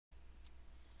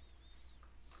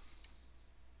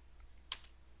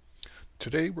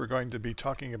Today we're going to be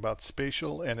talking about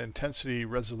spatial and intensity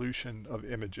resolution of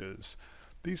images.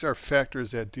 These are factors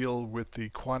that deal with the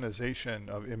quantization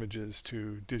of images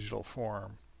to digital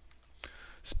form.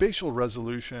 Spatial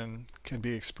resolution can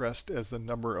be expressed as the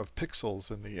number of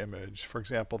pixels in the image, for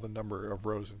example the number of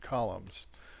rows and columns.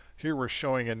 Here we're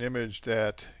showing an image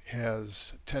that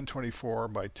has 1024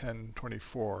 by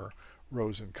 1024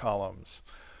 rows and columns.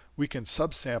 We can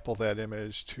subsample that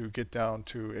image to get down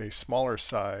to a smaller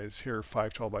size, here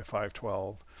 512 by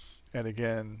 512, and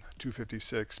again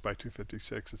 256 by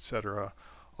 256, etc.,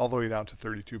 all the way down to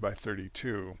 32 by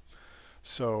 32.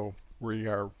 So we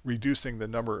are reducing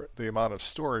the amount of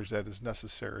storage that is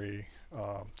necessary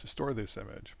to store this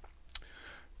image.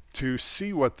 To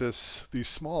see what these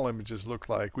small images look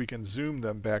like, we can zoom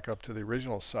them back up to the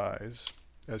original size,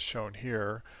 as shown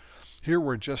here. Here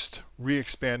we're just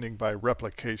re-expanding by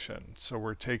replication. So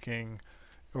we're taking,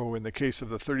 in the case of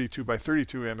the 32 by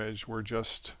 32 image, we're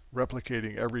just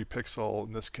replicating every pixel,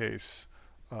 in this case,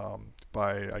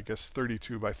 by, I guess,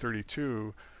 32 by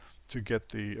 32 to get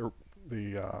the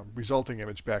resulting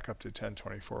image back up to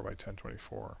 1024 by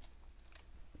 1024.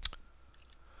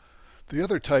 The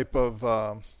other type of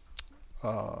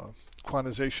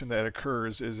quantization that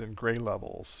occurs is in gray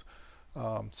levels.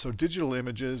 So digital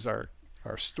images are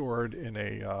stored in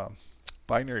a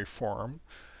binary form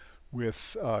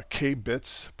with k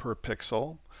bits per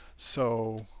pixel.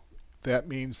 So that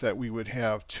means that we would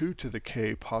have 2 to the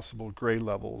k possible gray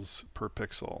levels per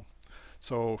pixel.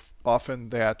 So often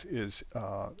that is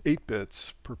 8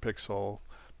 bits per pixel,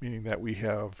 meaning that we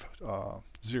have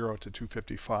 0 to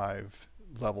 255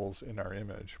 levels in our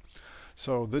image.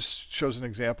 So this shows an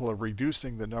example of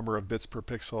reducing the number of bits per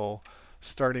pixel,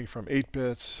 starting from 8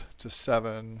 bits to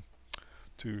 7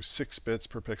 to 6 bits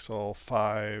per pixel,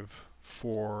 5,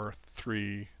 4,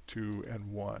 3, 2,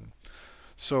 and 1.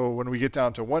 So when we get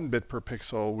down to 1 bit per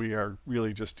pixel, we are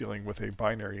really just dealing with a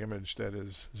binary image that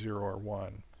is 0 or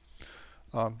 1.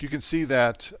 You can see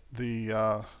that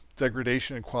the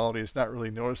degradation in quality is not really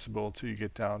noticeable until you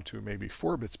get down to maybe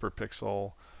 4 bits per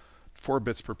pixel. 4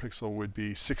 bits per pixel would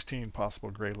be 16 possible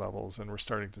gray levels, and we're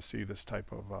starting to see this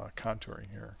type of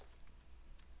contouring here.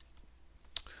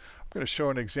 I'm going to show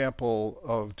an example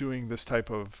of doing these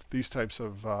types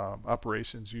of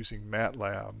operations using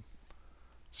Matlab.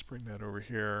 Let's bring that over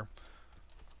here.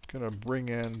 I'm going to bring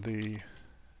in the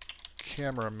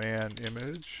cameraman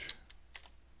image.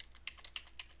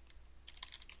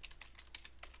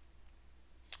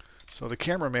 So the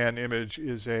cameraman image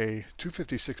is a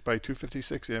 256 by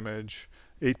 256 image,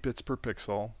 8 bits per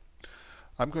pixel.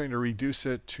 I'm going to reduce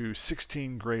it to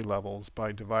 16 gray levels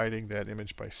by dividing that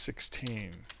image by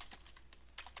 16.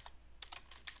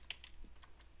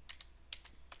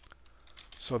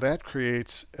 So that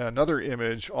creates another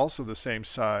image, also the same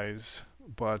size,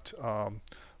 but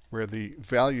where the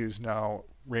values now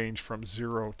range from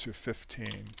 0 to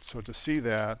 15. So to see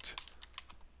that,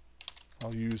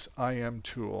 I'll use IM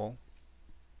tool.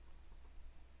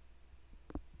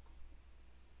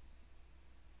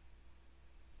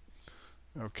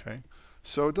 Okay,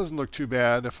 so it doesn't look too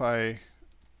bad. If I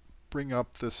bring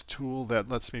up this tool that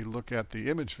lets me look at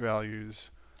the image values,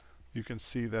 you can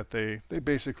see that they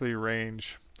basically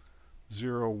range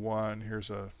 0, 1, here's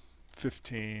a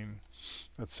 15,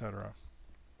 etc.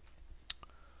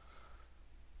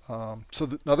 So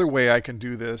another way I can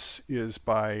do this is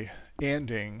by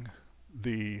ANDing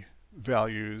the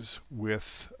values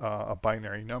with a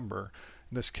binary number.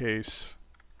 In this case,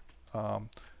 a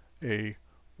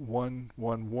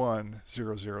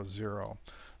 111000.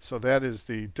 So that is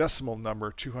the decimal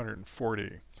number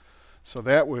 240. So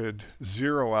that would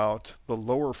zero out the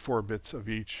lower 4 bits of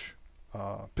each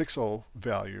pixel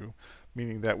value,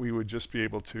 meaning that we would just be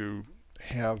able to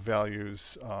have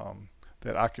values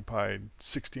that occupied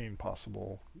 16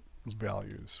 possible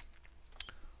values.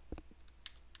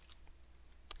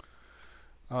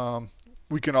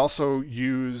 We can also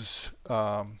use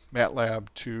Matlab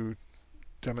to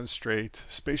demonstrate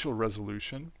spatial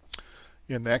resolution.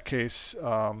 In that case,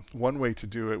 one way to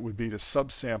do it would be to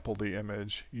subsample the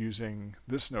image using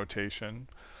this notation.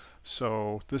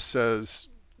 So this says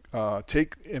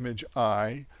take image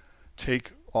I,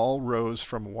 take all rows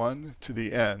from 1 to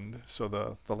the end, so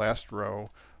the last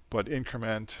row, but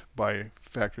increment by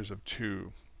factors of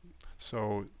 2.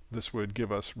 So this would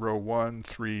give us row 1,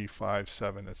 3, 5,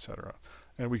 7, etc.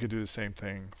 And we could do the same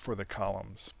thing for the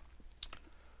columns.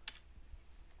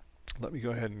 Let me go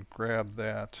ahead and grab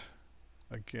that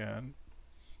again.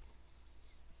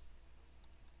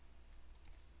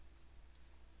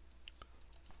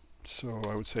 So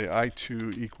I would say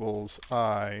I2 equals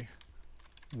I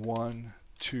 1,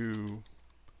 2,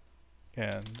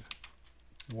 end.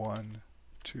 1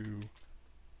 to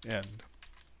end.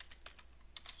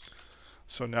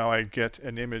 So now I get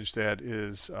an image that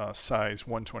is size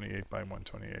 128 by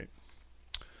 128.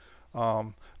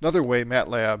 Another way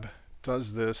Matlab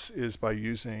does this is by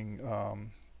using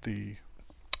the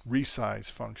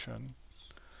resize function.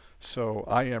 So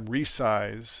IM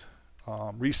resize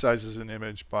resizes an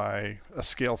image by a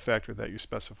scale factor that you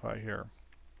specify here.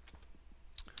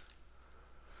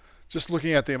 Just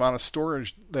looking at the amount of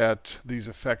storage that these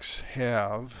effects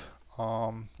have,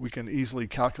 we can easily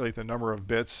calculate the number of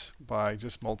bits by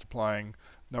just multiplying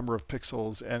number of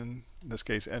pixels n, in this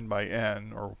case n by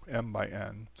n or m by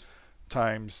n,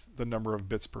 times the number of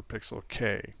bits per pixel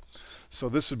k. So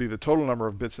this would be the total number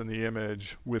of bits in the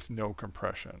image with no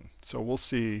compression. So we'll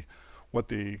see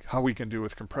how we can do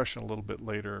with compression a little bit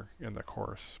later in the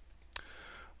course.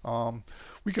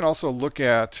 We can also look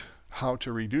at how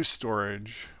to reduce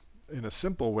storage in a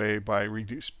simple way by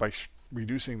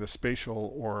reducing the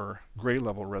spatial or gray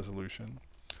level resolution.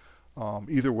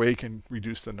 Either way can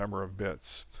reduce the number of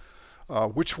bits.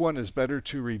 Which one is better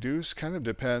to reduce kind of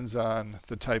depends on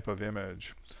the type of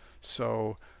image.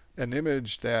 So an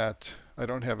image that, I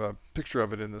don't have a picture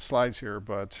of it in the slides here,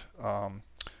 but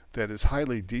that is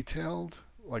highly detailed,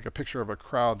 like a picture of a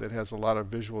crowd that has a lot of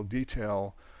visual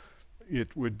detail,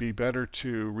 it would be better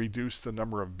to reduce the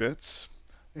number of bits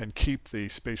and keep the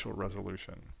spatial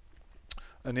resolution.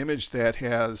 An image that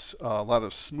has a lot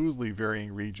of smoothly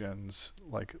varying regions,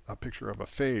 like a picture of a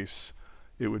face,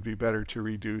 it would be better to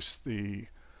reduce the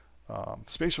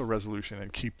spatial resolution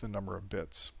and keep the number of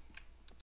bits.